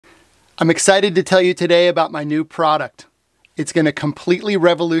I'm excited to tell you today about my new product. It's going to completely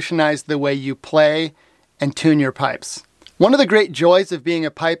revolutionize the way you play and tune your pipes. One of the great joys of being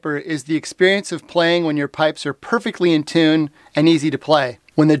a piper is the experience of playing when your pipes are perfectly in tune and easy to play.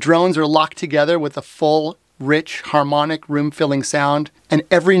 When the drones are locked together with a full, rich, harmonic, room-filling sound, and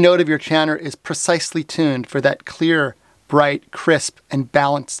every note of your chanter is precisely tuned for that clear, bright, crisp, and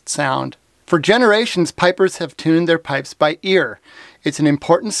balanced sound. For generations, pipers have tuned their pipes by ear. It's an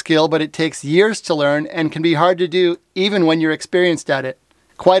important skill, but it takes years to learn and can be hard to do even when you're experienced at it.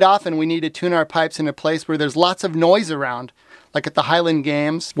 Quite often, we need to tune our pipes in a place where there's lots of noise around, like at the Highland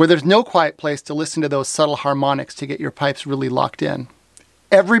Games, where there's no quiet place to listen to those subtle harmonics to get your pipes really locked in.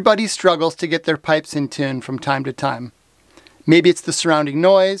 Everybody struggles to get their pipes in tune from time to time. Maybe it's the surrounding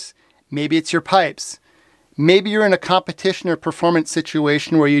noise, maybe it's your pipes. Maybe you're in a competition or performance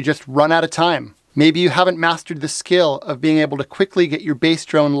situation where you just run out of time. Maybe you haven't mastered the skill of being able to quickly get your bass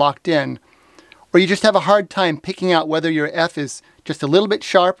drone locked in. Or you just have a hard time picking out whether your F is just a little bit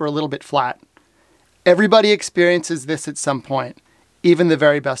sharp or a little bit flat. Everybody experiences this at some point, even the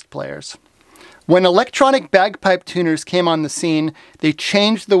very best players. When electronic bagpipe tuners came on the scene, they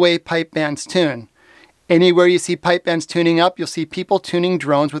changed the way pipe bands tune. Anywhere you see pipe bands tuning up, you'll see people tuning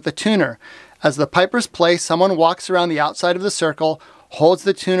drones with a tuner. As the pipers play, someone walks around the outside of the circle, holds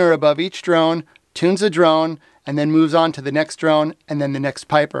the tuner above each drone, tunes a drone, and then moves on to the next drone and then the next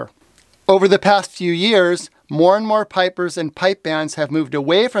piper. Over the past few years, more and more pipers and pipe bands have moved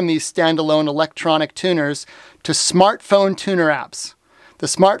away from these standalone electronic tuners to smartphone tuner apps. The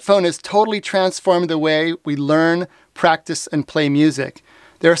smartphone has totally transformed the way we learn, practice, and play music.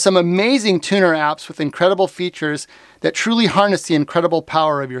 There are some amazing tuner apps with incredible features that truly harness the incredible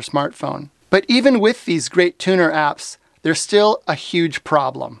power of your smartphone. But even with these great tuner apps, there's still a huge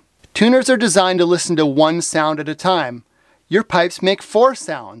problem. Tuners are designed to listen to one sound at a time. Your pipes make 4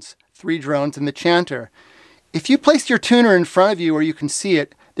 sounds, 3 drones and the chanter. If you place your tuner in front of you where you can see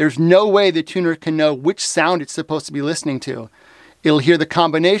it, there's no way the tuner can know which sound it's supposed to be listening to. It'll hear the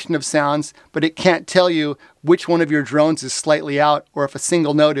combination of sounds, but it can't tell you which one of your drones is slightly out or if a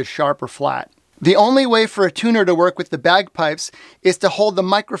single note is sharp or flat. The only way for a tuner to work with the bagpipes is to hold the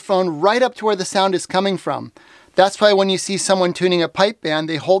microphone right up to where the sound is coming from. That's why when you see someone tuning a pipe band,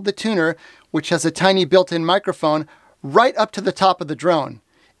 they hold the tuner, which has a tiny built-in microphone, right up to the top of the drone.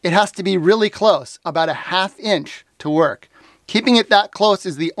 It has to be really close, about a ½ inch, to work. Keeping it that close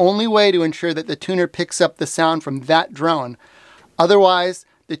is the only way to ensure that the tuner picks up the sound from that drone. Otherwise,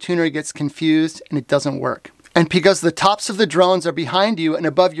 the tuner gets confused and it doesn't work. And because the tops of the drones are behind you and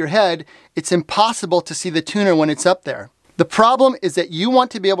above your head, it's impossible to see the tuner when it's up there. The problem is that you want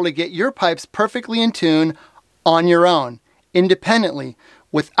to be able to get your pipes perfectly in tune on your own, independently,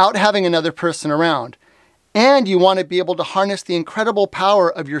 without having another person around. And you want to be able to harness the incredible power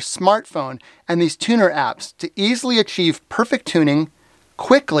of your smartphone and these tuner apps to easily achieve perfect tuning,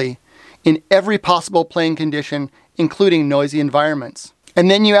 quickly, in every possible playing condition, including noisy environments. And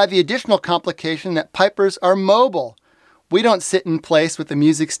then you add the additional complication that pipers are mobile. We don't sit in place with the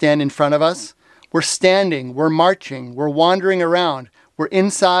music stand in front of us. We're standing, we're marching, we're wandering around, we're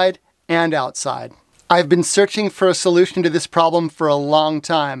inside and outside. I've been searching for a solution to this problem for a long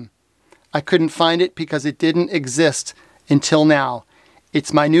time. I couldn't find it because it didn't exist until now.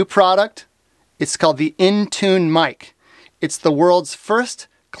 It's my new product. It's called the InTune Mic. It's the world's first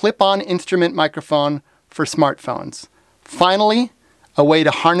clip-on instrument microphone for smartphones. Finally, a way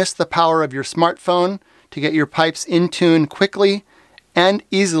to harness the power of your smartphone to get your pipes in tune quickly and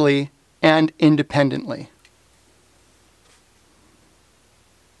easily and independently.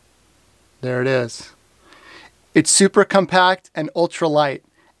 There it is. It's super compact and ultra light,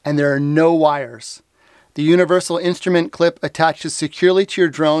 and there are no wires. The universal instrument clip attaches securely to your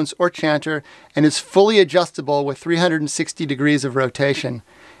drones or chanter and is fully adjustable with 360 degrees of rotation.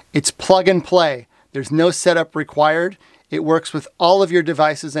 It's plug and play. There's no setup required. It works with all of your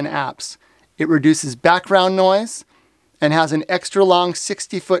devices and apps. It reduces background noise and has an extra long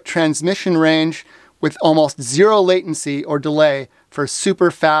 60-foot transmission range with almost 0 latency or delay for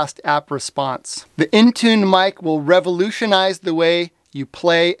super fast app response. The InTune mic will revolutionize the way you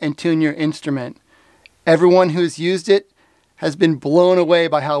play and tune your instrument. Everyone who's used it has been blown away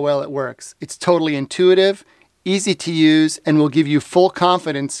by how well it works. It's totally intuitive, easy to use, and will give you full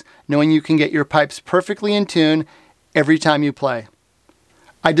confidence knowing you can get your pipes perfectly in tune every time you play.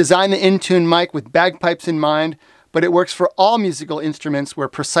 I designed the InTune mic with bagpipes in mind, but it works for all musical instruments where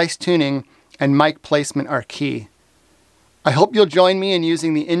precise tuning and mic placement are key. I hope you'll join me in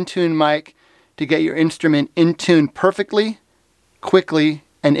using the InTune mic to get your instrument in tune perfectly, quickly,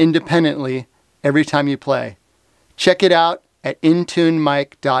 and independently every time you play. Check it out at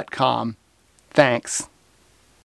intunemic.com. Thanks.